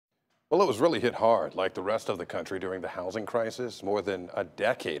Well, it was really hit hard, like the rest of the country during the housing crisis more than a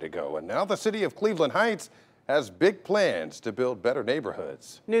decade ago. And now the city of Cleveland Heights has big plans to build better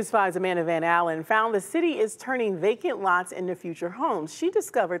neighborhoods. News 5's Amanda Van Allen found the city is turning vacant lots into future homes. She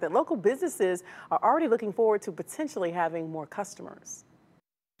discovered that local businesses are already looking forward to potentially having more customers.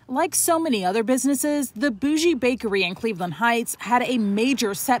 Like so many other businesses, the Bougie Bakery in Cleveland Heights had a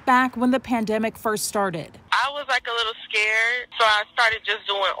major setback when the pandemic first started. I was like a little scared, so I started just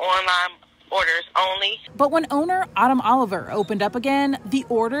doing online orders only. But when owner Autumn Oliver opened up again, the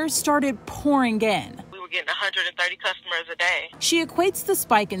orders started pouring in. We were getting 130 customers a day. She equates the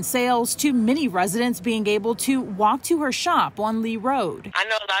spike in sales to many residents being able to walk to her shop on Lee Road. I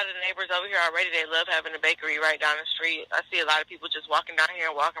know a lot of the neighbors over here already, they love having a bakery right down the street. I see a lot of people just walking down here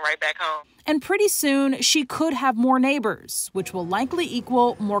and walking right back home. And pretty soon, she could have more neighbors, which will likely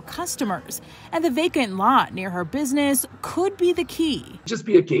equal more customers. And the vacant lot near her business could be the key. Just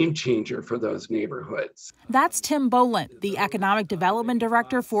be a game changer for those neighborhoods. That's Tim Boland, the Economic Development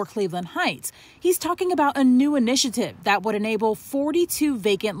Director for Cleveland Heights. He's talking about a new initiative that would enable 42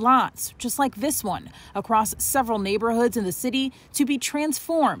 vacant lots, just like this one, across several neighborhoods in the city to be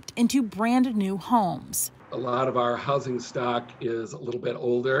transformed into brand new homes. A lot of our housing stock is a little bit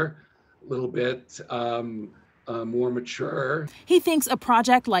older, a little bit more mature. He thinks a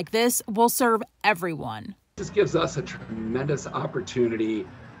project like this will serve everyone. This gives us a tremendous opportunity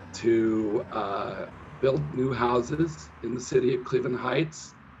to build new houses in the city of Cleveland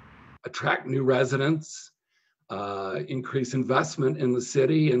Heights, attract new residents, increase investment in the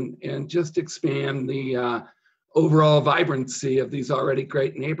city, and just expand the overall vibrancy of these already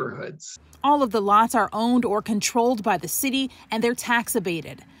great neighborhoods. All of the lots are owned or controlled by the city, and they're tax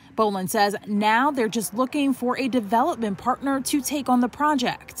abated. Boland says now they're just looking for a development partner to take on the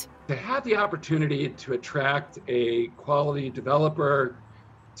project. To have the opportunity to attract a quality developer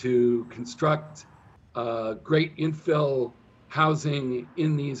to construct great infill housing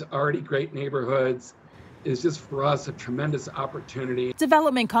in these already great neighborhoods is just for us a tremendous opportunity.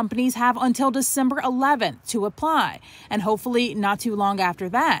 Development companies have until December 11th to apply, and hopefully not too long after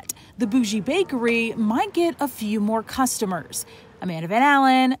that, the Bougie Bakery might get a few more customers. Amanda Van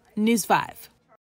Allen, News 5.